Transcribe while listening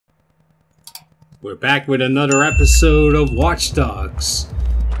We're back with another episode of Watch Dogs,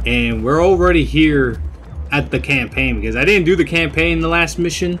 and we're already here at the campaign because I didn't do the campaign in the last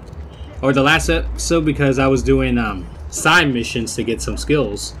mission or the last episode because I was doing side missions to get some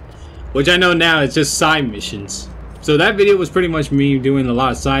skills, which I know now it's just side missions. So that video was pretty much me doing a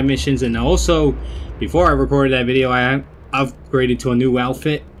lot of side missions, and also before I recorded that video I upgraded to a new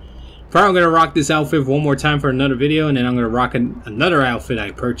outfit. Probably gonna rock this outfit one more time for another video, and then I'm gonna rock another outfit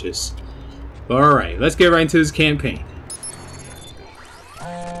I purchased. Alright, let's get right into this campaign.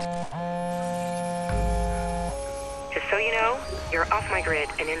 Just so you know, you're off my grid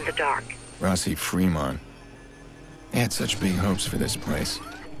and in the dark. Rossi Fremont. They had such big hopes for this place.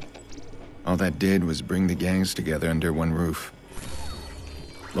 All that did was bring the gangs together under one roof.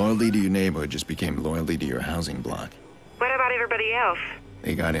 Loyalty to your neighborhood just became loyalty to your housing block. What about everybody else?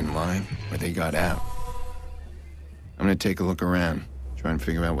 They got in line, or they got out. I'm gonna take a look around, try and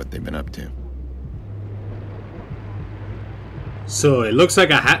figure out what they've been up to. So it looks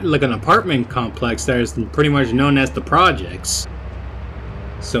like an apartment complex that is pretty much known as the projects.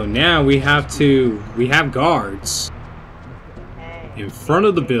 So now we have guards in front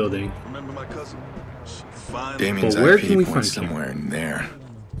of the building. Damien's But where IP can we points find somewhere in there.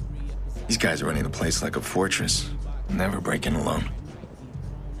 These guys are running the place like a fortress, never breaking alone.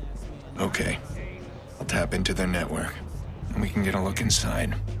 Okay, I'll tap into their network, and we can get a look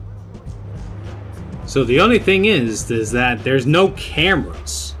inside. So the only thing is that there's no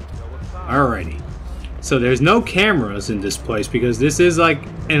cameras. Alrighty. So there's no cameras in this place because this is like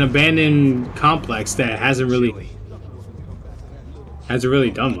an abandoned complex that hasn't really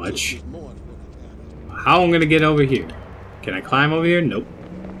done much. How I'm gonna get over here? Can I climb over here? Nope.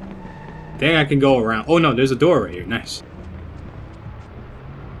 I think I can go around. Oh no, there's a door right here. Nice.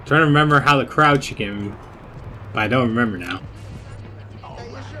 Trying to remember how to crouch again, but I don't remember now.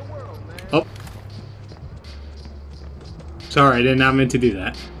 Oh. Sorry, I did not mean to do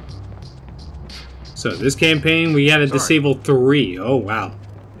that. So this campaign, we gotta disable 3. Oh wow.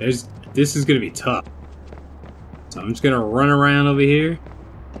 This is gonna be tough. So I'm just gonna run around over here.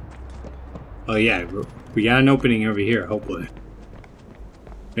 Oh yeah, we got an opening over here, hopefully.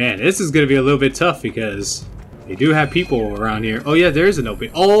 Man, this is gonna be a little bit tough because they do have people around here. Oh yeah, there is an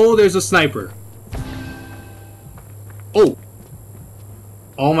opening. Oh, there's a sniper. Oh.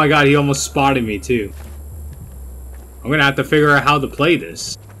 Oh my god, he almost spotted me too. I'm gonna have to figure out how to play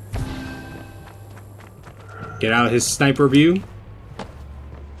this. Get out his sniper view.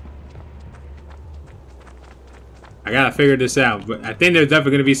 I gotta figure this out, but I think there's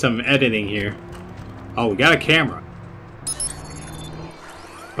definitely gonna be some editing here. Oh, we got a camera.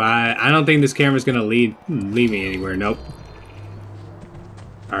 But I don't think this camera's gonna lead me anywhere. Nope.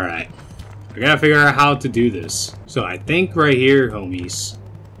 Alright. I gotta figure out how to do this. So I think right here, homies,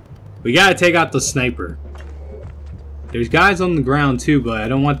 we gotta take out the sniper. There's guys on the ground too, but I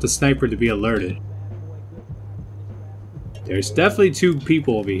don't want the sniper to be alerted. There's definitely 2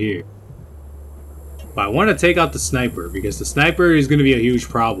 people over here. But I want to take out the sniper because the sniper is going to be a huge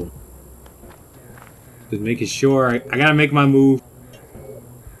problem. Just making sure I gotta make my move.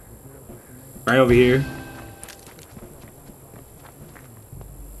 Right over here.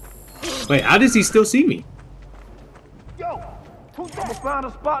 Wait, how does he still see me? Yo, I'm gonna find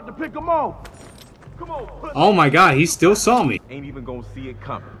a spot to pick him off. Come on. Oh my god, he still saw me. Ain't even gonna see it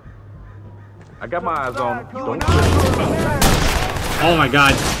coming. I got my eyes on him. Don't Oh my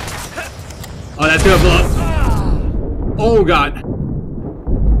god. Oh, that's gonna blow up. Oh god.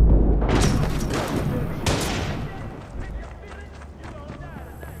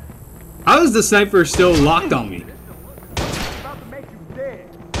 How is the sniper still locked on me?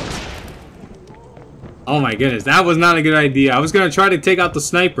 Oh my goodness, that was not a good idea. I was gonna try to take out the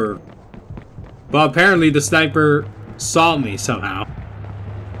sniper, but apparently the sniper saw me somehow.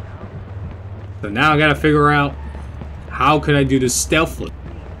 So now I gotta figure out how could I do this stealthily.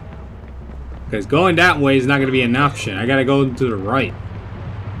 Because going that way is not gonna be an option. I gotta go to the right.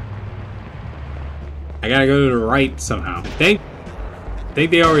 I gotta go to the right somehow. I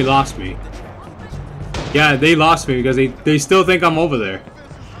think they already lost me. Yeah, they lost me because they still think I'm over there.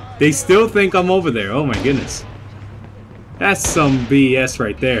 They still think I'm over there. Oh my goodness. That's some BS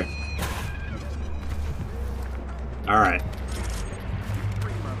right there. Alright.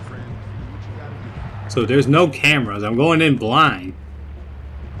 So there's no cameras. I'm going in blind.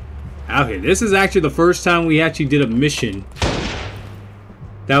 Out here. This is actually the first time we actually did a mission.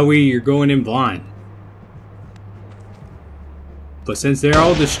 That way you're going in blind. But since they're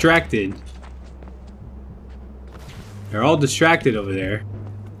all distracted. They're all distracted over there.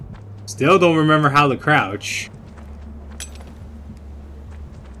 Still don't remember how to crouch.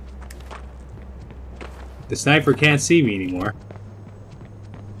 The sniper can't see me anymore.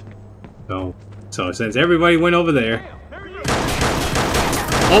 So since everybody went over there.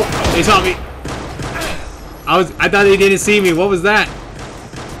 Oh, they saw me. I thought they didn't see me. What was that?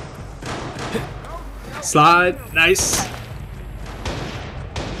 Slide, nice.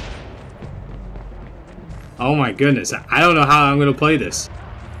 Oh my goodness, I don't know how I'm gonna play this.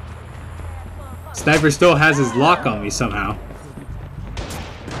 Sniper still has his lock on me somehow.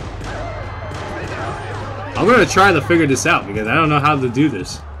 I'm gonna try to figure this out because I don't know how to do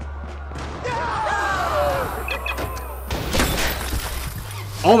this.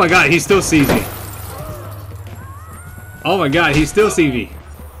 Oh my god, he still sees me. Oh my god, he still sees me.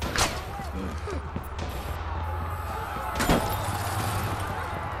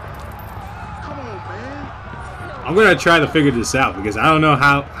 I'm gonna try to figure this out because I don't know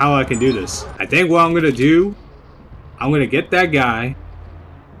how I can do this. I think what I'm gonna do, I'm gonna get that guy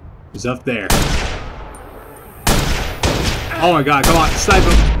who's up there. Oh my god, come on, snipe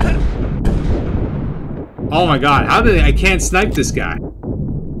him. Oh my god, how did I can't snipe this guy?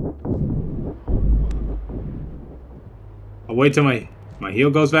 I'll wait till my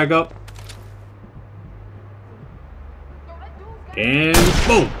heel goes back up. And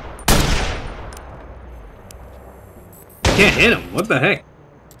boom! I can't hit him. What the heck?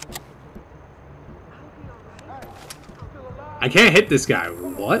 I can't hit this guy.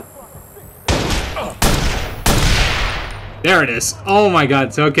 What? There it is. Oh my god.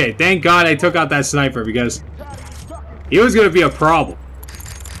 It's okay. Thank god I took out that sniper because he was going to be a problem.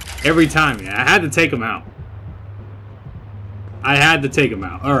 Every time. Man. I had to take him out. I had to take him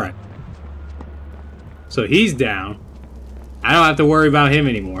out. Alright. So he's down. I don't have to worry about him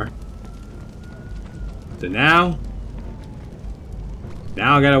anymore. So now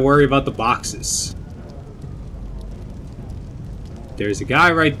I gotta worry about the boxes. There's a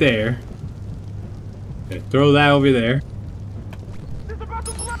guy right there. Okay, throw that over there.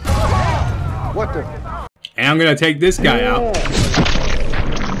 What the? And I'm gonna take this guy out.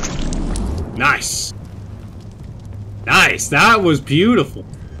 Nice. Nice, that was beautiful.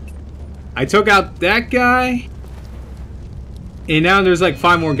 I took out that guy. And now there's like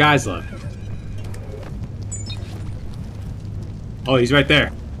 5 more guys left. Oh, he's right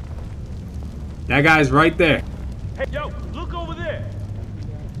there. That guy's right there. Hey, yo, look over there.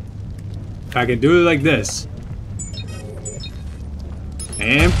 If I can do it like this.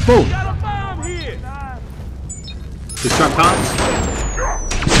 And boom. Got a bomb here. Destruct comms.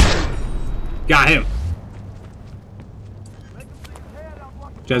 Got him.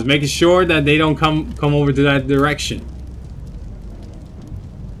 Just making sure that they don't come over to that direction.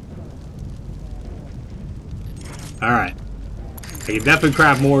 Alright. I can definitely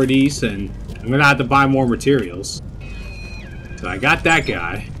craft more of these, and I'm gonna have to buy more materials. So I got that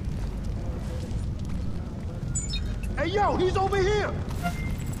guy. Hey, yo, he's over here.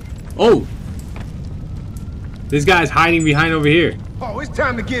 Oh! This guy's hiding behind over here. Oh, it's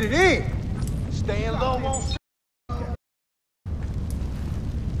time to get it in. Staying low on.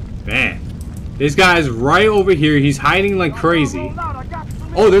 Man. This guy's right over here. He's hiding like crazy.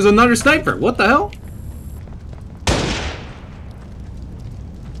 Oh, there's another sniper. What the hell?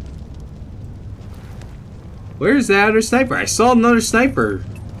 Where's that other sniper? I saw another sniper.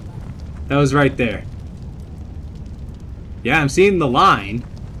 That was right there. Yeah, I'm seeing the line.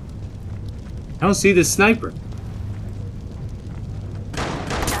 I don't see the sniper.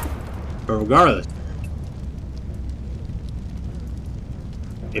 But regardless.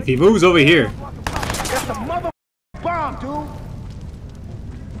 If he moves over here. That's a mother bomb, dude.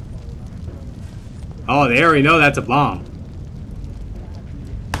 Oh, they already know that's a bomb.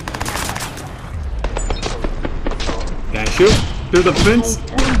 Can I shoot through the fence?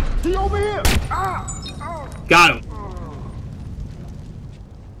 He over here. Got him.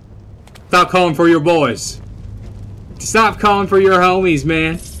 Stop calling for your boys. Stop calling for your homies,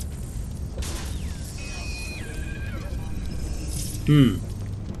 man.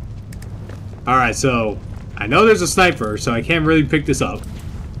 Alright, so I know there's a sniper, so I can't really pick this up.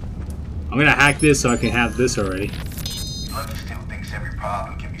 I'm gonna hack this so I can have this already. Lucky still thinks every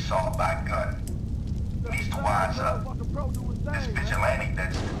problem can be solved by a gun. Needs to wise up. This vigilante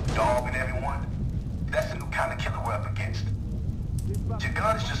that's dogging everyone, that's the new kind of killer we're up against. Your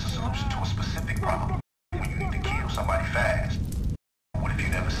gun is just a solution to a specific problem. When you need to kill somebody fast. What if you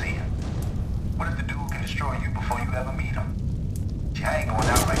never see him? What if the dude can destroy you before you ever meet him? See, I ain't going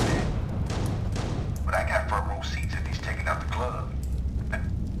out like that. But I got front row seats if he's taking out the club.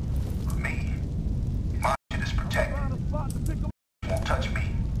 With me, my shit is protected. Won't touch me.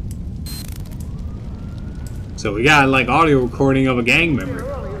 So we got like audio recording of a gang member.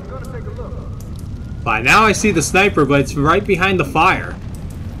 By now I see the sniper, but it's right behind the fire.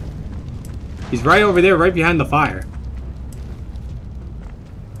 He's right over there, right behind the fire.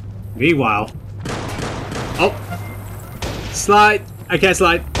 Meanwhile... Oh! Slide! I can't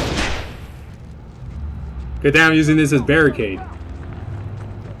slide. Good damn, I'm using this as barricade.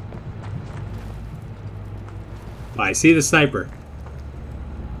 I see the sniper.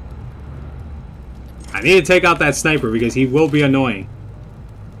 I need to take out that sniper because he will be annoying.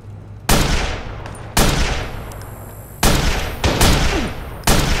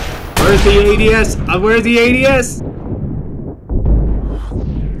 Where's the ADS? Where's the ADS?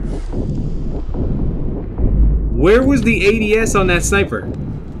 Where was the ADS on that sniper?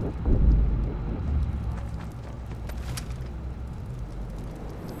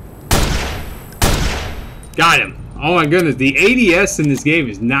 Got him. Oh my goodness, the ADS in this game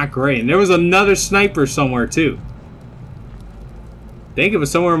is not great. And there was another sniper somewhere too. I think it was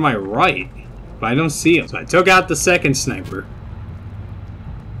somewhere on my right, but I don't see him. So I took out the second sniper.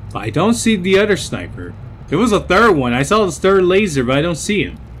 But I don't see the other sniper. There was a third one. I saw the third laser, but I don't see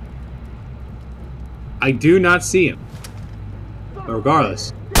him. I do not see him. But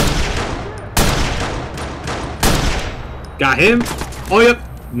regardless. Got him. Oh, yep.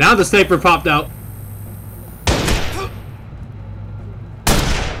 Now the sniper popped out.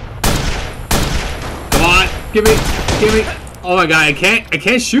 Come on. Give me. Oh my god, I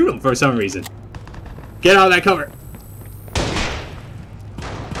can't shoot him for some reason. Get out of that cover.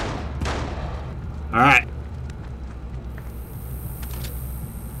 Alright.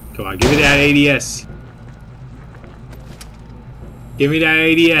 Come on, give me that ADS. Give me that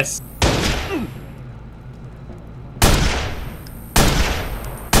ADS.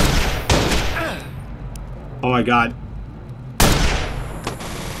 Oh my god.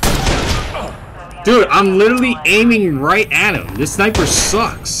 Dude, I'm literally aiming right at him. This sniper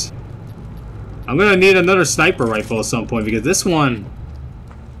sucks. I'm gonna need another sniper rifle at some point because this one...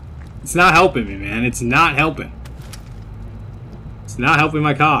 It's not helping me, man. It's not helping. It's not helping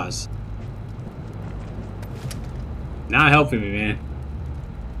my cause. Not helping me, man.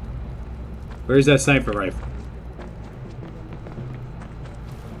 Where's that sniper rifle?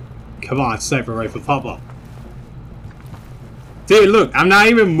 Come on, sniper rifle, pop up. Dude, look, I'm not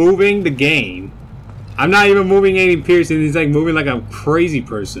even moving the game. I'm not even moving any Pearson. He's like moving like a crazy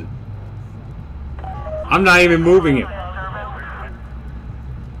person. I'm not even moving him.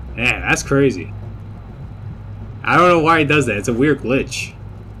 Man, that's crazy. I don't know why he does that. It's a weird glitch.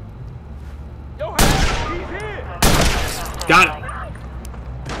 Got it.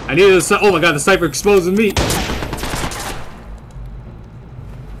 I needed a... Oh my god, the sniper exposing me.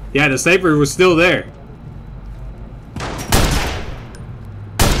 Yeah, the sniper was still there.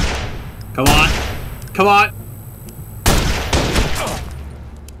 Come on. Come on.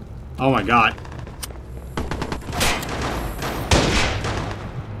 Oh my god.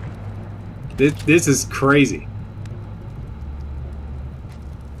 This is crazy.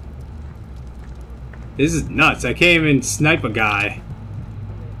 This is nuts. I can't even snipe a guy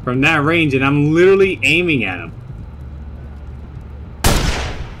from that range and I'm literally aiming at him.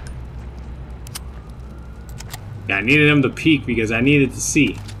 Yeah, I needed him to peek because I needed to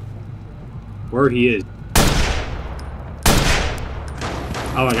see where he is.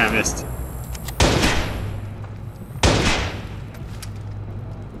 Oh my god, I missed.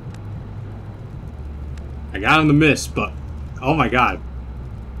 I got him to miss, but oh my god.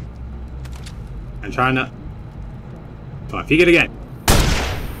 I'm trying to... Come on, peek it again.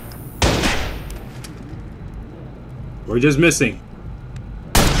 We're just missing.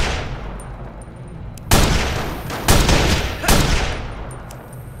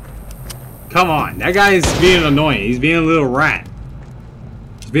 Come on, that guy is being annoying. He's being a little rat.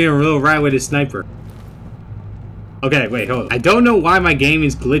 He's being a little rat with his sniper. Okay, wait, hold on. I don't know why my game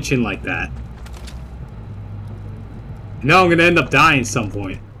is glitching like that. I know I'm gonna end up dying at some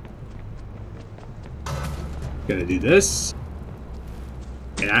point. Gonna do this.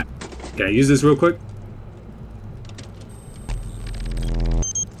 Yeah. Can I use this real quick?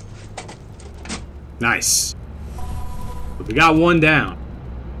 Nice. But we got one down.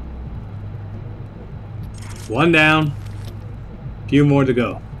 One down. Few more to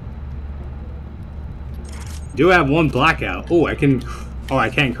go. Do have one blackout. Oh, I can... Oh, I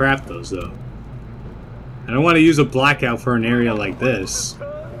can't craft those, though. I don't want to use a blackout for an area like this.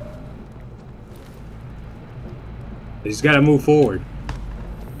 I just gotta move forward.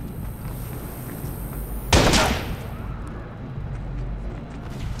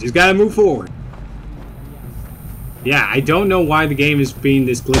 Just gotta move forward. Yeah, I don't know why the game is being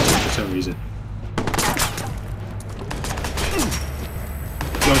this glitchy for some reason.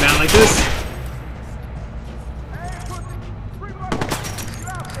 Go down like this.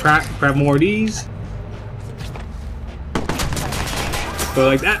 grab more of these. Go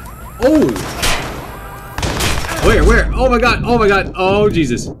like that. Oh! Where? Oh my god, oh my god, oh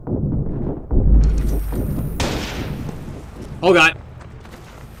Jesus. Oh god.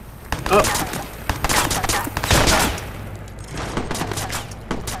 Oh.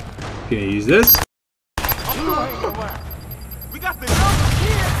 Can I use this? We got the numbers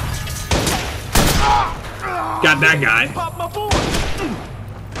here. Got that guy. Pop my boy.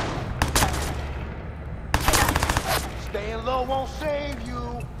 Staying low won't save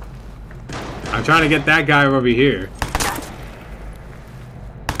you. I'm trying to get that guy over here.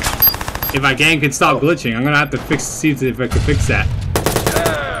 If my game can stop glitching, I'm gonna have to see if I can fix that.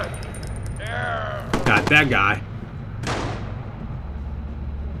 Got that guy.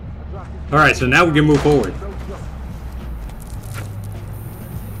 Alright, so now we can move forward.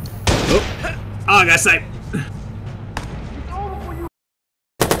 Oh, I got sight.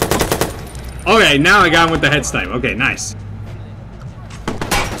 Okay, now I got him with the head snipe. Okay, nice.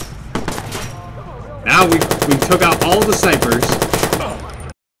 Now we took out all the snipers.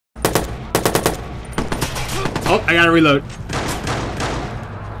 Oh, I gotta reload.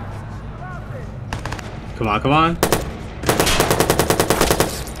 Come on, come on.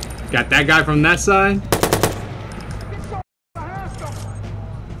 Got that guy from that side.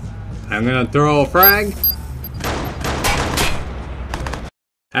 I'm gonna throw a frag.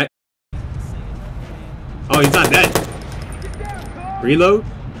 Hey. Oh, he's not dead. Reload.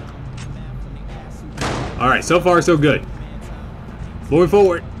 Alright, so far so good. Moving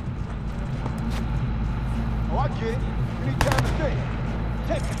forward. Oh, I get it. You need time to think.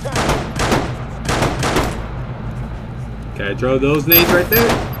 Take your time. Can I throw those nades right there?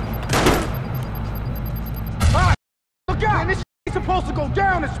 Alright, look out! This ain't supposed to go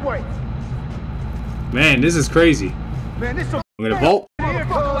down this way. Man, this is crazy. Man, this I'm gonna vault. here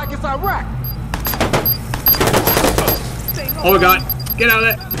like it's Iraq. Oh my god, get out of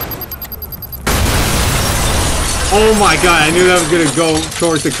there. Oh my god, I knew that was gonna go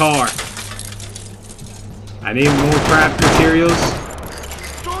towards the car. I need more craft materials.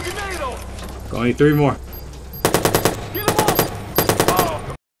 Only 3 more. Get him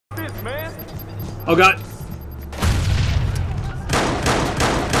off. Oh, this man. Oh god.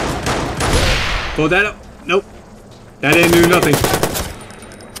 Pull that up. Nope. That didn't do nothing.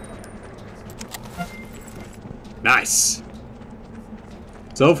 Nice.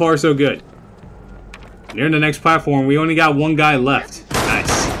 So far, so good. Near the next platform, we only got 1 guy left.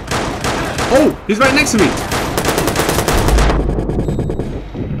 Nice. Oh, he's right next to me.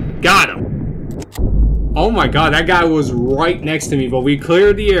 Got him. Oh my god, that guy was right next to me, but we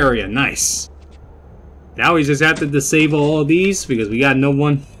cleared the area. Nice. Now we just have to disable all of these because we got no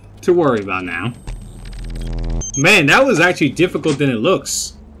one to worry about now. Man, that was actually difficult than it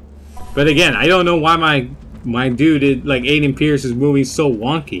looks. But again, I don't know why my dude, like Aiden Pierce, is moving so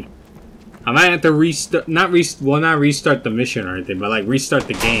wonky. I might have to restart, not restart the mission or anything, but like restart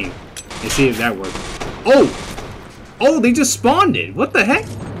the game and see if that works. Oh! Oh, they just spawned it. What the heck?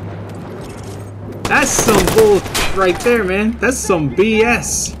 That's some bull right there, man. That's some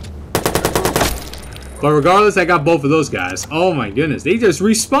BS. But regardless, I got both of those guys. Oh my goodness, they just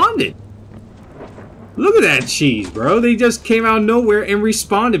respawned. Look at that cheese, bro. They just came out of nowhere and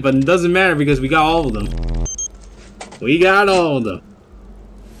respawned, but it doesn't matter because we got all of them. We got all of them.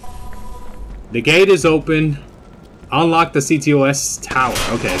 The gate is open. Unlock the CTOS tower.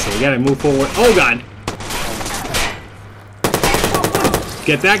 Okay, so we gotta move forward. Oh god!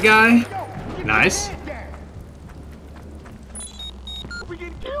 Get that guy. Nice. We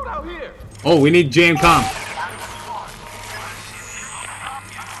getting killed out here. Oh, we need jam com.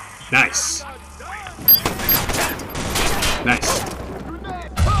 Nice. Nice.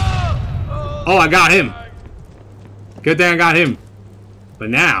 Oh, I got him. Good thing I got him.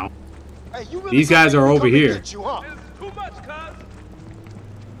 But now, Hey, you really these guys are over here. get you, huh? Too much, cuz.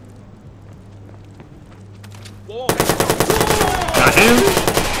 Got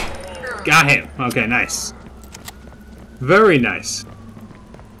him. Got him. Okay, nice. Very nice.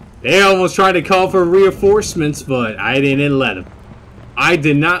 They almost tried to call for reinforcements, but I didn't let them. I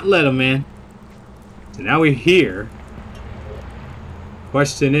did not let them, man. So now we're here.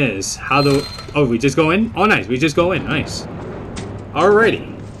 Question is, how do... Oh, we just go in? Oh, nice. We just go in. Nice. Alrighty.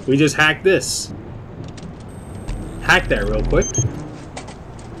 We just hacked this. Hack that real quick.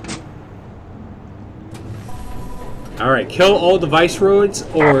 Alright, kill all the viceroids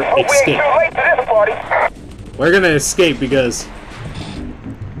or escape. We're gonna escape because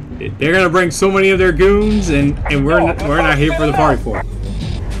they're gonna bring so many of their goons and we're not here for the party for it.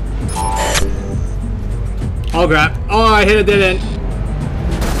 Oh crap. Oh, I hit a dead end.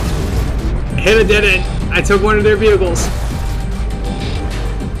 hit a dead end. I took one of their vehicles.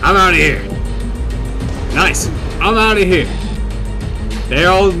 I'm out of here. Nice. I'm out of here. They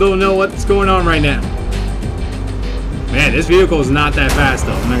all don't know what's going on right now. Man, this vehicle is not that fast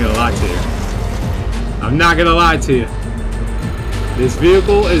though. I'm not gonna lie to you. I'm not gonna lie to you. This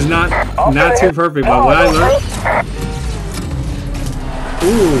vehicle is not too perfect, but what I learned.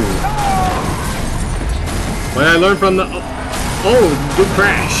 Ooh. What I learned from the good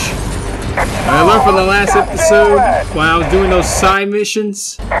crash. What I learned from the last episode when I was doing those side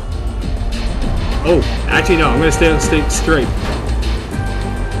missions. Oh, actually no, I'm gonna stay straight.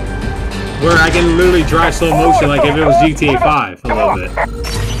 Where I can literally drive slow motion like if it was GTA 5 a little bit.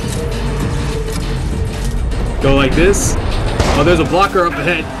 Go like this. Oh, there's a blocker up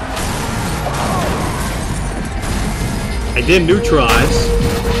ahead. I did neutralize.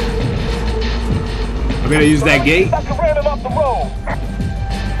 I'm gonna use that gate.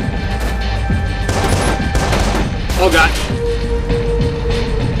 Oh god.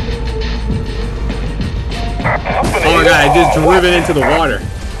 Oh my god, I just driven into the water.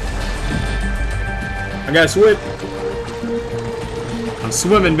 I gotta swim. I'm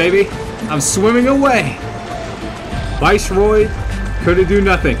swimming, baby. I'm swimming away. Viceroy couldn't do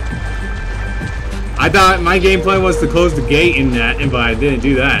nothing. I thought my game plan was to close the gate in that, but I didn't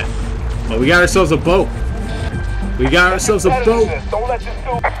do that. But we got ourselves a boat. We got ourselves a boat. Don't let this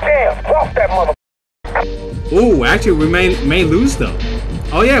dude cross that mother. Ooh, actually, we may lose them.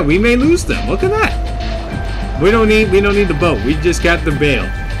 Oh yeah, we may lose them. Look at that. We don't need the boat. We just got the bail.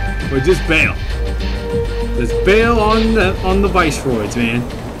 We're just bail. Let's bail on the Viceroys, man.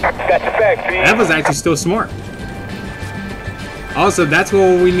 That was actually still smart. Also, that's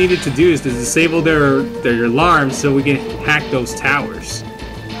what we needed to do, is to disable their alarms so we can hack those towers.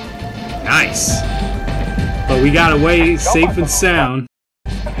 Nice. But we got away safe and sound.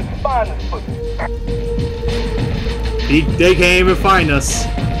 They can't even find us.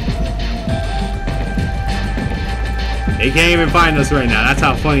 They can't even find us right now. That's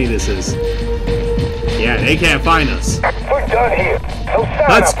how funny this is. Yeah, they can't find us. We're done here.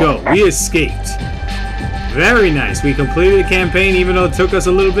 Let's go. We escaped. Very nice. We completed the campaign, even though it took us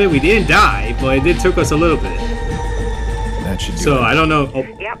a little bit. We didn't die, but it did took us a little bit. That should do So it. I don't know. Oh.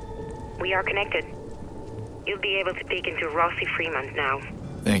 Yep, we are connected. You'll be able to peek into Rossi Fremont now.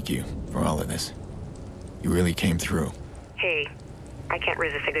 Thank you for all of this. You really came through. Hey, I can't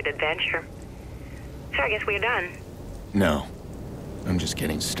resist a good adventure. So I guess we're done. No, I'm just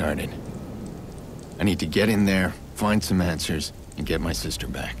getting started. I need to get in there, find some answers, and get my sister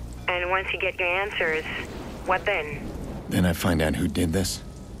back. And once you get your answers, what then? Then I find out who did this,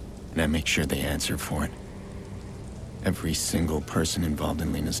 and I make sure they answer for it. Every single person involved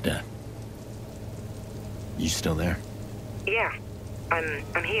in Lena's death. You still there? Yeah,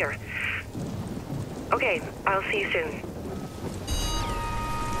 I'm here. Okay, I'll see you soon.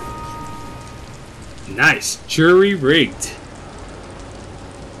 Nice. Jury rigged.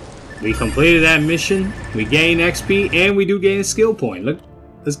 We completed that mission. We gain XP, and we do gain a skill point. Look,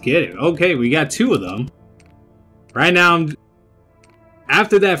 let's get it. Okay, we got 2 of them. Right now,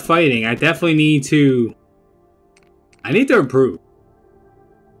 after that fighting, I definitely need to... I need to improve.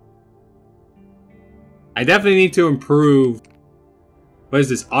 I definitely need to improve... What is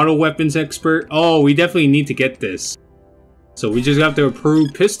this? Auto weapons expert? Oh, we definitely need to get this. So we just have to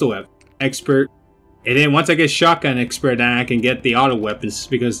improve pistol expert. And then once I get shotgun expert, then I can get the auto weapons.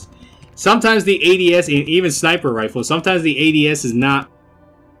 Because sometimes the ADS, and even sniper rifle, sometimes the ADS is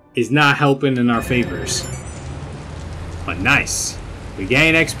not helping in our favors. But nice. We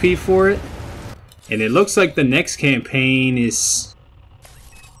gain XP for it. And it looks like the next campaign is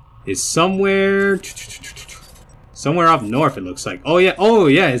somewhere up north, it looks like. Oh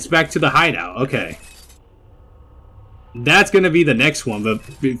yeah, it's back to the hideout. Okay. That's gonna be the next one, but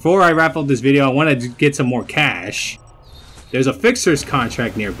before I wrap up this video, I want to get some more cash. There's a fixer's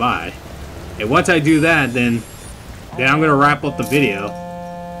contract nearby. And once I do that, then I'm gonna wrap up the video.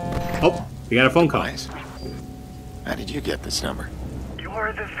 Oh, we got a phone call. Nice. How did you get this number?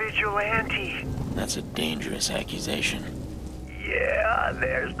 You're the vigilante. That's a dangerous accusation. Yeah,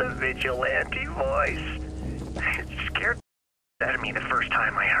 there's the vigilante voice. It scared the out of me the first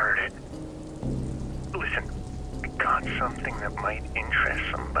time I heard it. Listen, I got something that might interest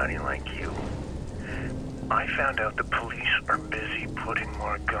somebody like you. I found out the police are busy putting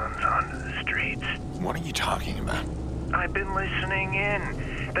more guns onto the streets. What are you talking about? I've been listening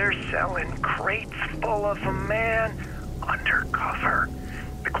in. They're selling crates full of a man undercover.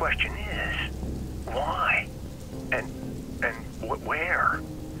 The question is, why? And where?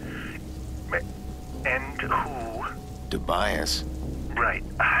 And who? Tobias. Right,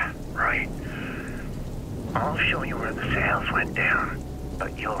 right. I'll show you where the sales went down,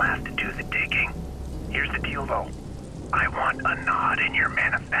 but you'll have to do the digging. Here's the deal, though. I want a nod in your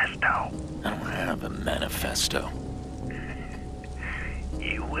manifesto. I don't have a manifesto.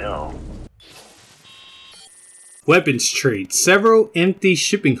 You will. Weapons trade. Several empty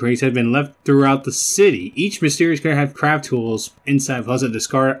shipping crates have been left throughout the city. Each mysterious crate has craft tools inside plus a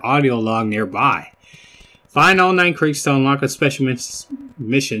discarded audio log nearby. Find all 9 crates to unlock a special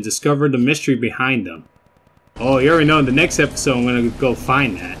mission. Discover the mystery behind them. Oh, you already know in the next episode I'm going to go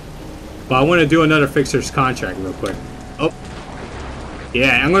find that. But I want to do another fixer's contract real quick. Oh.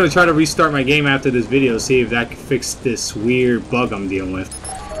 Yeah, I'm going to try to restart my game after this video, see if that can fix this weird bug I'm dealing with.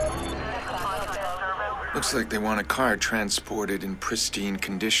 Looks like they want a car transported in pristine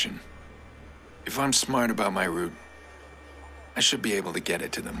condition. If I'm smart about my route, I should be able to get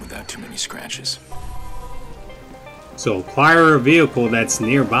it to them without too many scratches. So acquire a vehicle that's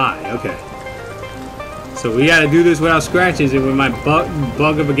nearby. Okay. So we gotta do this without scratches, and with my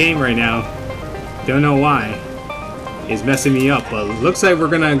bug of a game right now, don't know why, is messing me up. But it looks like we're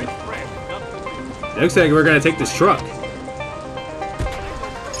gonna take this truck.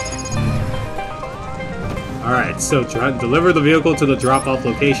 All right. So deliver the vehicle to the drop-off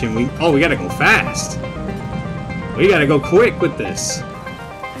location. We gotta go fast. We gotta go quick with this.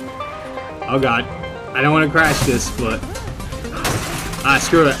 Oh God. I don't want to crash this, but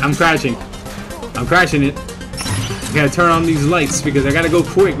screw it. I'm crashing. I'm crashing it. I gotta turn on these lights because I gotta go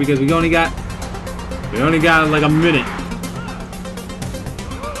quick because we only got like a minute.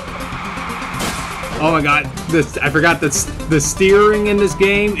 Oh my God! I forgot that the steering in this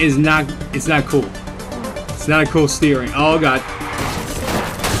game is not. It's not cool. It's not a cool steering. Oh God!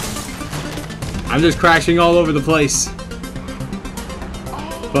 I'm just crashing all over the place.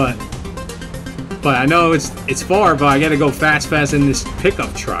 But I know it's far, but I gotta go fast in this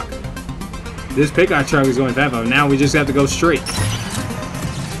pickup truck. This pickup truck is going fast, but now we just have to go straight.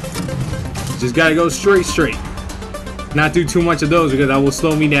 Just gotta go straight. Not do too much of those because that will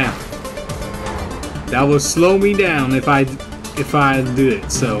slow me down. That will slow me down if I do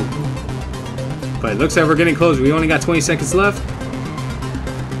it. So, but it looks like we're getting close. We only got 20 seconds left,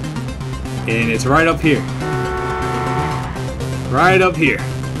 and it's right up here. Right up here.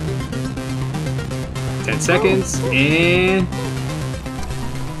 10 seconds, and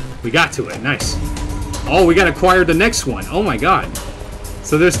we got to it. Nice. Oh, we got to acquire the next one. Oh my God.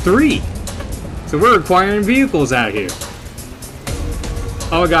 So there's 3. So we're acquiring vehicles out here.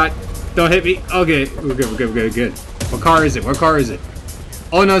 Oh my God. Don't hit me. Okay, we're good. What car is it?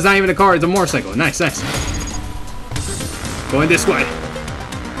 Oh no, it's not even a car. It's a motorcycle. Nice. Going this way.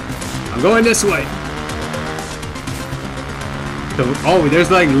 I'm going this way. Oh,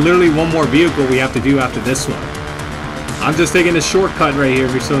 there's like literally one more vehicle we have to do after this one. I'm just taking a shortcut right here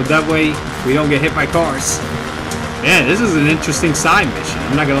so that way we don't get hit by cars. Man, this is an interesting side mission.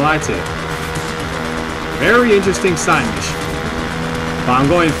 I'm not gonna lie to you. Very interesting side mission. But I'm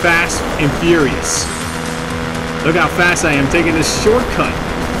going fast and furious. Look how fast I am taking this shortcut.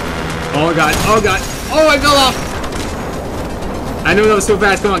 Oh God. Oh, I fell off. I knew that was so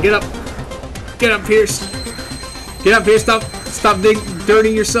fast. Come on, get up. Get up, Pierce. Get up here. Stop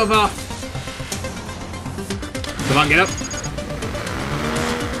dirtying yourself off. Come on, get up.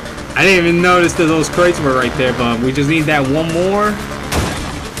 I didn't even notice that those crates were right there, but we just need that one more.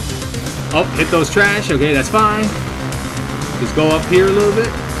 Oh, hit those trash. Okay, that's fine. Just go up here a little bit.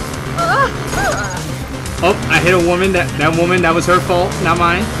 Oh, I hit a woman. That woman, that was her fault, not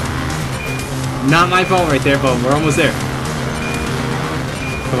mine. Not my fault right there, but we're almost there.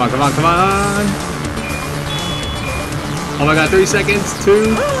 Come on. Oh my God, 3 seconds,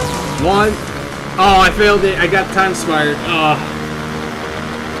 2, 1. Oh, I failed it. I got time expired.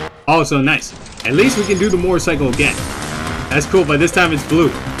 Oh, so nice. At least we can do the motorcycle again. That's cool, but this time it's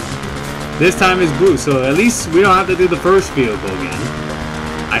blue. This time it's blue, so at least we don't have to do the first vehicle again.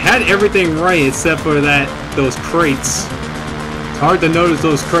 I had everything right except for those crates. It's hard to notice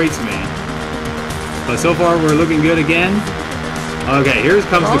those crates, man. But so far we're looking good again. Okay, here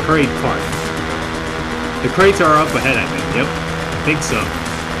comes the crate part. The crates are up ahead, I think. Yep, I think so.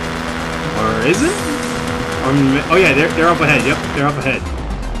 Or is it? Oh yeah, they're up ahead. Yep, they're up ahead.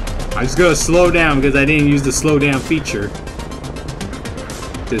 I'm just gonna slow down because I didn't use the slow down feature.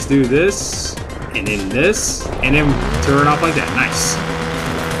 Just do this, and then this, and then turn off like that. Nice.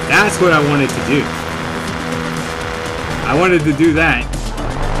 That's what I wanted to do. I wanted to do that.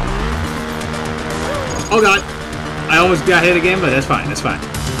 Oh God, I almost got hit again, but that's fine.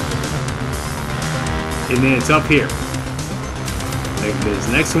 And then it's up here. Like this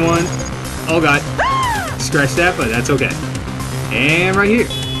next one. Oh God. Scratch that, but that's okay. And right here.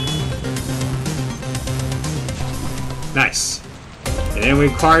 Nice. And then we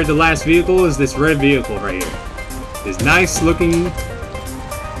acquired the last vehicle is this red vehicle right here. This nice looking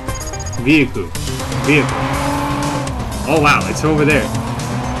vehicle. Oh wow, it's over there.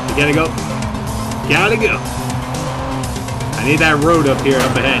 You gotta go. Gotta go. I need that road up here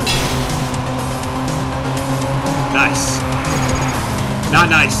up ahead. Nice. Not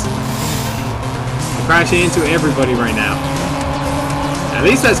nice. I'm crashing into everybody right now. At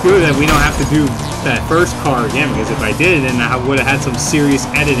least that's good that we don't have to do that first car again, because if I did, then I would have had some serious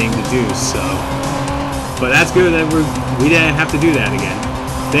editing to do, so. But that's good that we didn't have to do that again.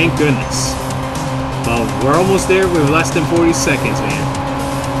 Thank goodness. Well, we're almost there with less than 40 seconds, man.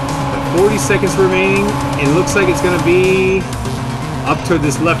 With 40 seconds remaining, it looks like it's gonna be up to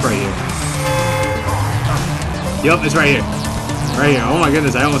this left right here. Yup, it's right here. Right here. Oh my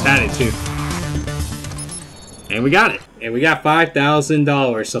goodness, I almost had it too. And we got it. And we got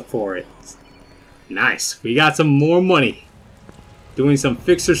 $5,000 for it. Nice. We got some more money. Doing some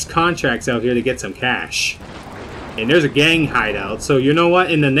fixers contracts out here to get some cash. And there's a gang hideout. So you know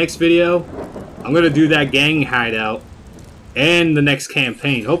what? In the next video, I'm going to do that gang hideout and the next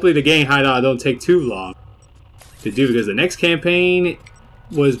campaign. Hopefully the gang hideout don't take too long to do, because the next campaign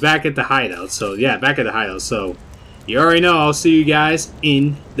was back at the hideout. So yeah, back at the hideout. So you already know. I'll see you guys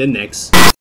in the next